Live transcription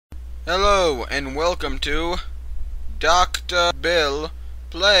Hello and welcome to Dr. Bill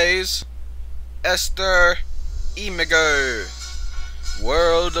Plays Ester Imigo,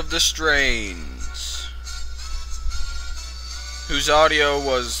 World of the Strains, whose audio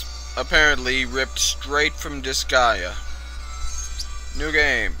was apparently ripped straight from disgaea. New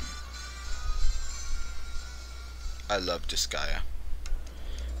game. I love disgaea.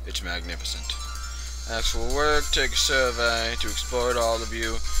 It's magnificent. Actual work, take a survey to explore all of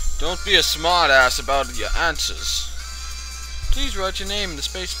you. Don't be a smartass about your answers. Please write your name in the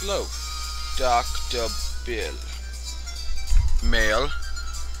space below. Dr. Bill. Male.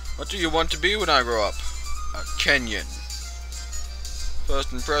 What do you want to be when I grow up? A Kenyan.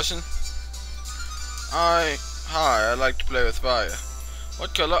 First impression? Hi, I like to play with fire.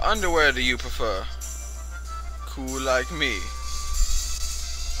 What color underwear do you prefer? Cool like me.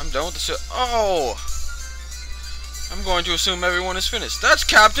 I'm done with the Oh! I'm going to assume everyone is finished. That's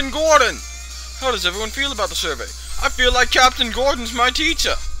Captain Gordon! How does everyone feel about the survey? I feel like Captain Gordon's my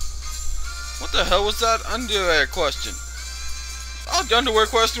teacher. What the hell was that underwear question? Our underwear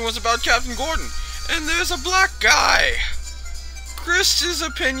question was about Captain Gordon. And there's a black guy! Chris's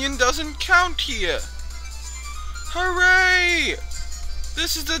opinion doesn't count here. Hooray!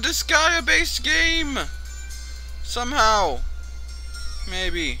 This is a disgaea-based game. Somehow.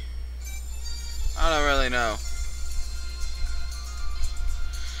 Maybe. I don't really know.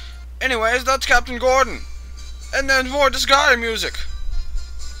 Anyways, that's Captain Gordon. And then more disgaea music.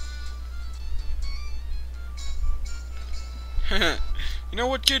 You know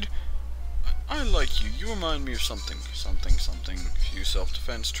what, kid? I like you. You remind me of something. Something. Few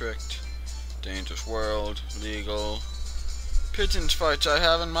self-defense tricked. Dangerous world. Legal. Pigeons fights I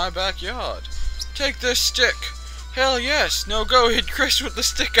have in my backyard. Take this stick. Hell yes. No, go hit Chris with the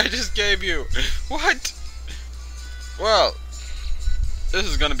stick I just gave you. What? Well, this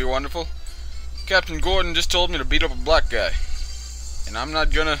is gonna be wonderful. Captain Gordon just told me to beat up a black guy. And I'm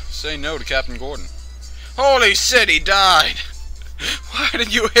not gonna say no to Captain Gordon. Holy shit, he died! Why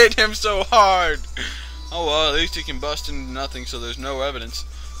did you hit him so hard? Oh well, at least he can bust into nothing so there's no evidence.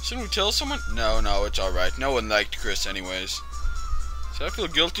 Shouldn't we tell someone? No, it's alright. No one liked Chris anyways. Should I feel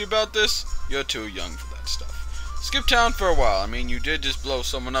guilty about this? You're too young for that stuff. Skip town for a while. I mean, you did just blow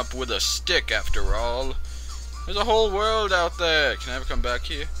someone up with a stick after all. There's a whole world out there. Can I ever come back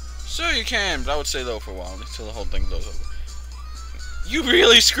here? Sure you can, but I would stay low for a while until the whole thing blows over. You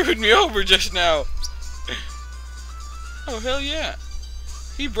really screwed me over just now. Oh, hell yeah.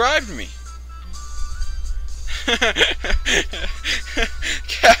 He bribed me.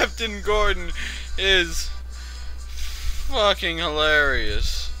 Captain Gordon is fucking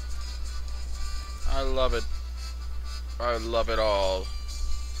hilarious. I love it. I love it all.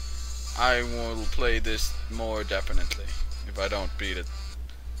 I will play this more definitely if I don't beat it.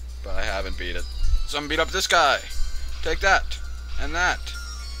 But I haven't beat it. Someone beat up this guy. Take that. And that.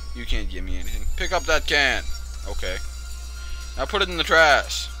 You can't give me anything. Pick up that can. Okay. Now put it in the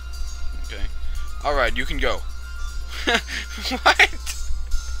trash. Okay. Alright, you can go. What?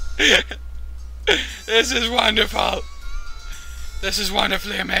 This is wonderful. This is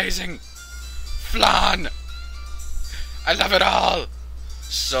wonderfully amazing. Flan. I love it all.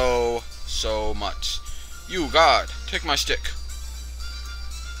 So much. You, guard, take my stick.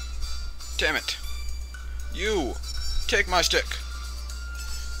 Damn it. You, take my stick.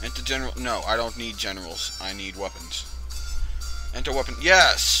 Enter general. No, I don't need generals. I need weapons. Enter weapon.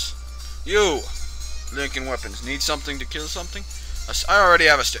 Yes! You, Lincoln weapons. Need something to kill something? I already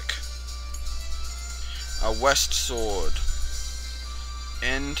have a stick. A west sword.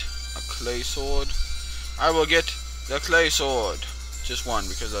 And a clay sword. I will get the clay sword. Just one,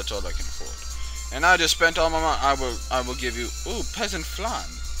 because that's all I can afford. And I just spent all my money. I will give you. Ooh, peasant flan.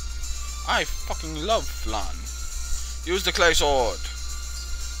 I fucking love flan. Use the clay sword.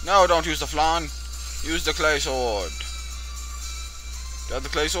 No, don't use the flan. Use the clay sword. Do I have the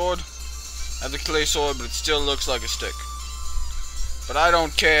clay sword? I have the clay sword, but it still looks like a stick. But I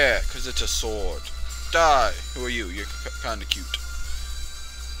don't care, because it's a sword. Die. Who are you? You're kinda cute.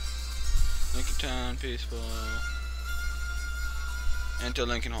 Lincoln Town, peaceful. Enter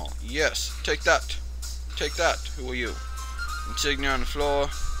Lincoln Hall. Yes, take that. Take that. Who are you? Insignia on the floor.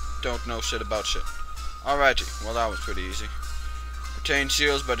 Don't know shit about shit. Alrighty. Well, that was pretty easy. Obtain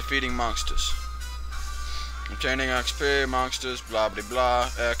shields by defeating monsters. Obtaining XP, monsters, blah blah blah.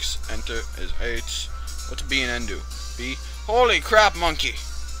 X, enter is H. What's B and N do? B. Holy crap, monkey!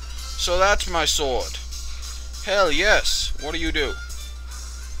 So that's my sword. Hell yes. What do you do?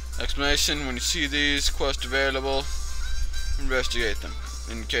 Explanation: when you see these quests available, investigate them.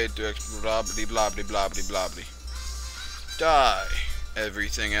 Indicate to blah blah blah blah blah blah blah. Die.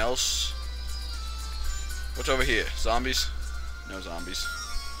 everything else. What's over here? Zombies? No zombies.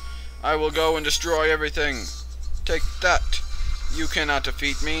 I will go and destroy everything. Take that. You cannot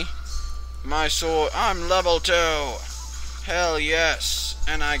defeat me. My sword. I'm level 2. Hell yes.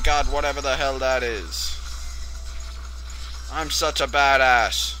 And I got whatever the hell that is. I'm such a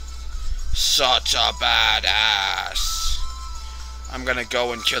badass. Such a badass. I'm gonna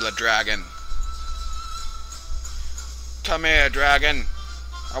go and kill a dragon. Come here, dragon.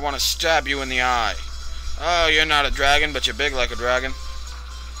 I want to stab you in the eye. Oh, you're not a dragon, but you're big like a dragon.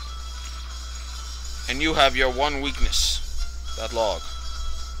 And you have your one weakness. That log.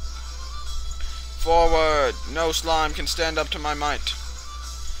 Forward! No slime can stand up to my might.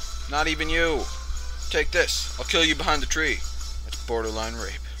 Not even you. Take this. I'll kill you behind the tree. That's borderline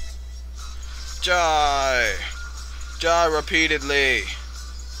rape. Die! Die repeatedly.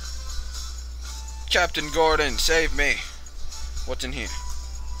 Captain Gordon, save me. What's in here?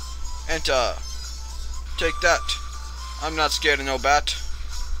 Enter. Take that. I'm not scared of no bat.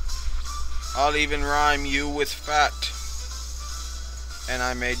 I'll even rhyme you with fat. And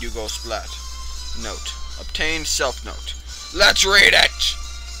I made you go splat. Note. Obtain self-note. Let's read it!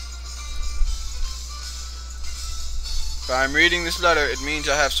 If I'm reading this letter, it means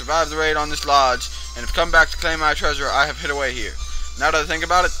I have survived the raid on this lodge, and have come back to claim my treasure I have hid away here. Now that I think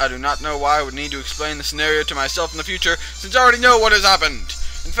about it, I do not know why I would need to explain the scenario to myself in the future, since I already know what has happened.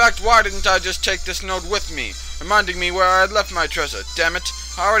 In fact, why didn't I just take this note with me, reminding me where I had left my treasure? Damn it,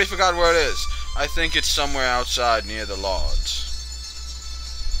 I already forgot where it is. I think it's somewhere outside near the lodge.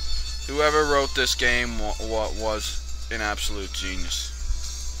 Whoever wrote this game was an absolute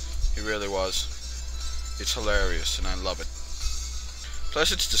genius. He really was. It's hilarious, and I love it.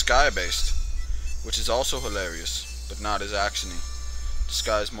 Plus, it's disgaea based, which is also hilarious, but not as actiony.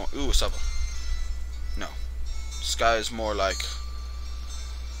 Disgaea is more. Ooh, a shovel. No. Disgaea is more like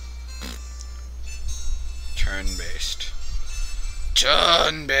turn-based.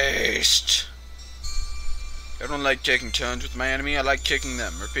 Turn-based. I don't like taking turns with my enemy. I like kicking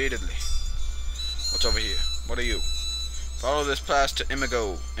them repeatedly. What's over here? What are you? Follow this path to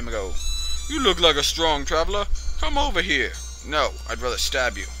Imigo. Imigo. You look like a strong traveler. Come over here. No, I'd rather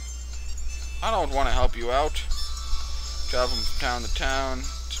stab you. I don't want to help you out. Travel from town to town.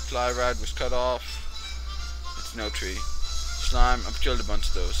 Supply ride was cut off. It's no tree. Slime. I've killed a bunch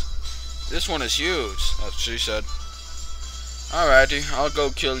of those. This one is huge. That's what she said. Alrighty, I'll go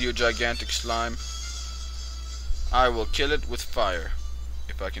kill your gigantic slime. I will kill it with fire.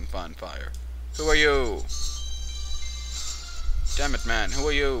 If I can find fire. Who are you? Damn it, man. Who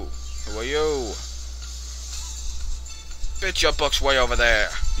are you? Who are you? Bitch, your book's way over there.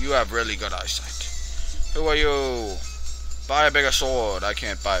 You have really good eyesight. Who are you? Buy a bigger sword. I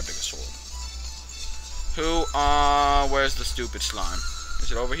can't buy a bigger sword. Who, where's the stupid slime?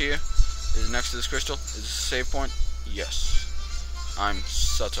 Is it over here? Is it next to this crystal? Is this a save point? Yes. I'm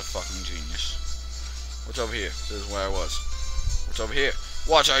such a fucking genius. What's over here? This is where I was. What's over here?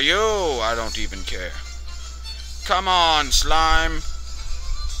 What are you? I don't even care. Come on, slime.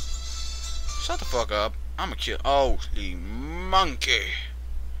 Shut the fuck up. I'm a kill. Holy monkey.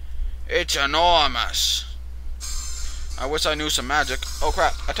 It's enormous. I wish I knew some magic. Oh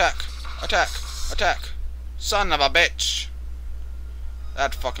crap. Attack. Attack. Attack. Son of a bitch.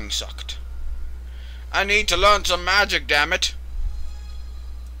 That fucking sucked. I need to learn some magic, damn it.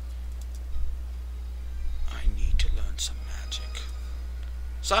 I need to learn some magic.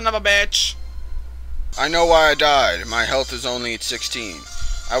 Son of a bitch. I know why I died. My health is only at 16.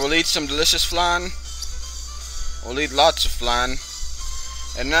 I will eat some delicious flan. I will eat lots of flan.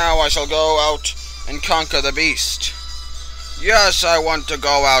 And now I shall go out and conquer the beast. Yes, I want to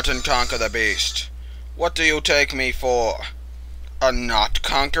go out and conquer the beast. What do you take me for? A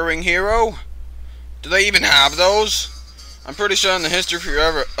not-conquering hero? Do they even have those? I'm pretty sure in the history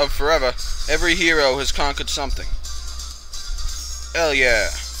of forever, every hero has conquered something. Hell yeah.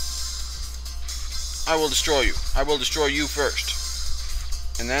 I will destroy you. I will destroy you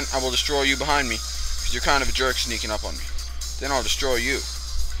first. And then I will destroy you behind me, because you're kind of a jerk sneaking up on me. Then I'll destroy you.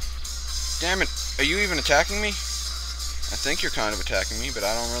 Damn it, are you even attacking me? I think you're kind of attacking me, but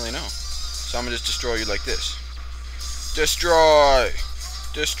I don't really know. So I'm going to just destroy you like this. Destroy!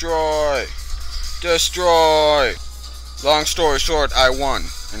 Destroy! Destroy! Long story short, I won,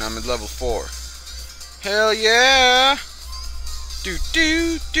 and I'm at level 4. Hell yeah! Do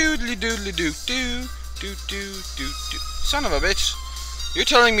do doodly doodly doo doo do do do do. Son of a bitch! You're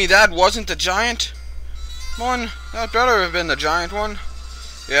telling me that wasn't the giant one? That better have been the giant one.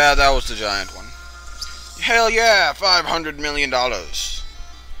 Yeah, that was the giant one. Hell yeah! $500 million. To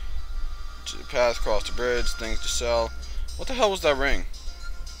the path, cross the bridge, things to sell. What the hell was that ring?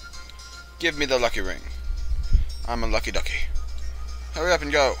 Give me the lucky ring. I'm a lucky ducky. Hurry up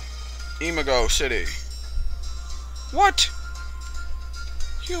and go. Imigo City. What?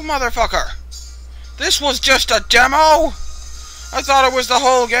 You motherfucker. This was just a demo? I thought it was the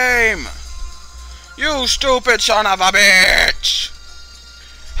whole game. You stupid son of a bitch.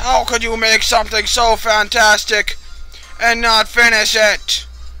 How could you make something so fantastic and not finish it?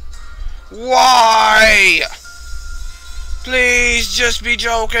 Why? Please just be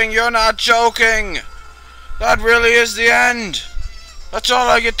joking. You're not joking. That really is the end. That's all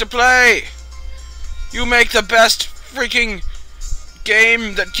I get to play. You make the best freaking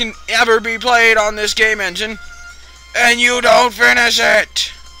game that can ever be played on this game engine, and you don't finish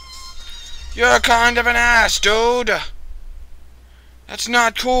it. You're kind of an ass, dude. That's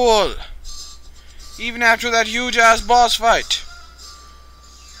not cool. Even after that huge ass boss fight.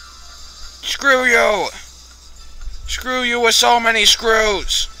 Screw you. Screw you with so many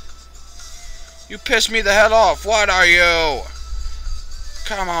screws. You piss me the hell off. What are you?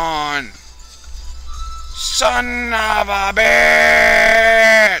 Come on. Son of a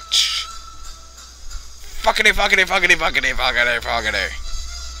bitch. Fuckity, fuckity, fuckity, fuckity, fuckity, fuckity.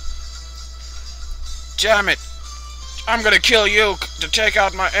 Damn it. I'm gonna kill you to take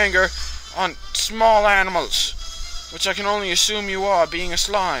out my anger on small animals, which I can only assume you are, being a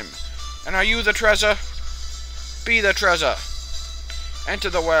slime. And are you the treasure? Be the treasure. Enter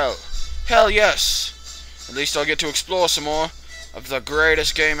the well. Hell yes. At least I'll get to explore some more of the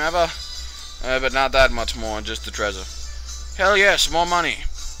greatest game ever. But not that much more, just the treasure. Hell yes, more money.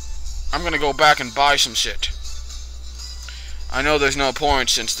 I'm gonna go back and buy some shit. I know there's no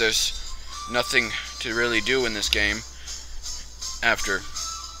point since there's nothing to really do in this game after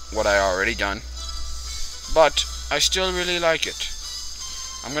what I already done. But I still really like it.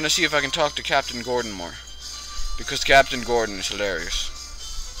 I'm gonna see if I can talk to Captain Gordon more, because Captain Gordon is hilarious.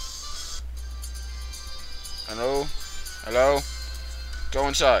 Hello? Hello? Go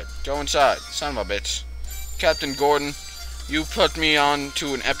inside. Go inside. Son of a bitch. Captain Gordon, you put me on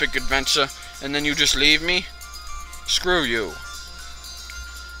to an epic adventure, and then you just leave me? Screw you.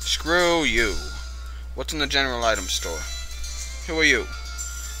 Screw you. What's in the general item store? Who are you?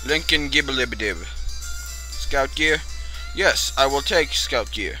 Lincoln Gibblibidib. Scout gear? Yes, I will take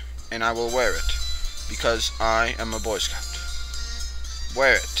scout gear, and I will wear it, because I am a Boy Scout.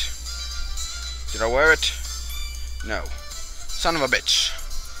 Wear it. Did I wear it? No. Son of a bitch.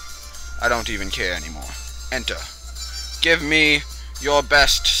 I don't even care anymore. Enter. Give me your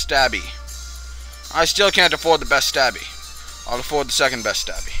best stabby. I still can't afford the best stabby. I'll afford the second best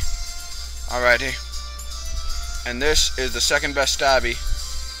stabby. Alrighty. And this is the second best stabby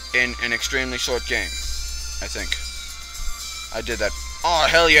in an extremely short game, I think. I did that. Oh,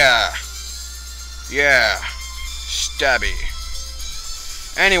 hell yeah. Yeah. Stabby.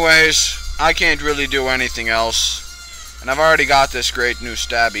 Anyways, I can't really do anything else. And I've already got this great new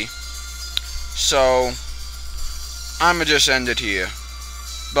stabby. So, I'ma just end it here.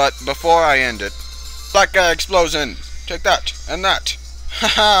 But before I end it, black guy explosion. Take that, and that.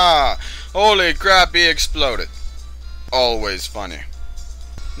 Haha! Holy crap, he exploded. Always funny.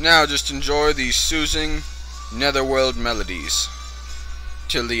 Now just enjoy these soothing netherworld melodies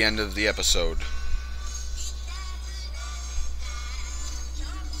till the end of the episode.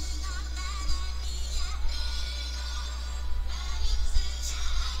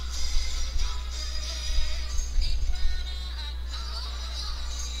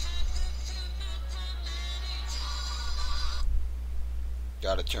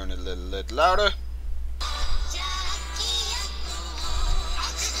 Gotta turn it a little louder.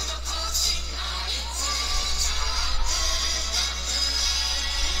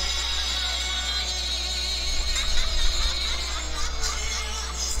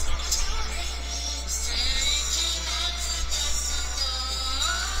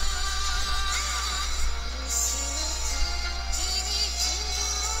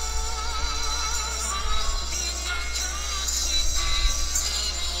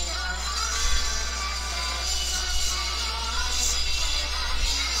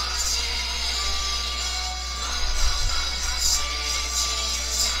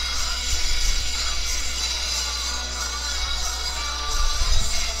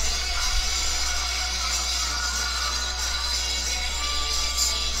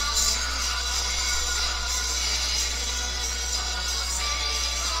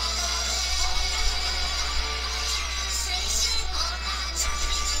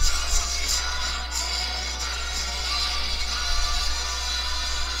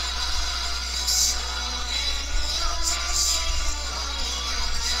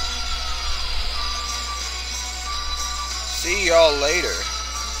 See y'all later.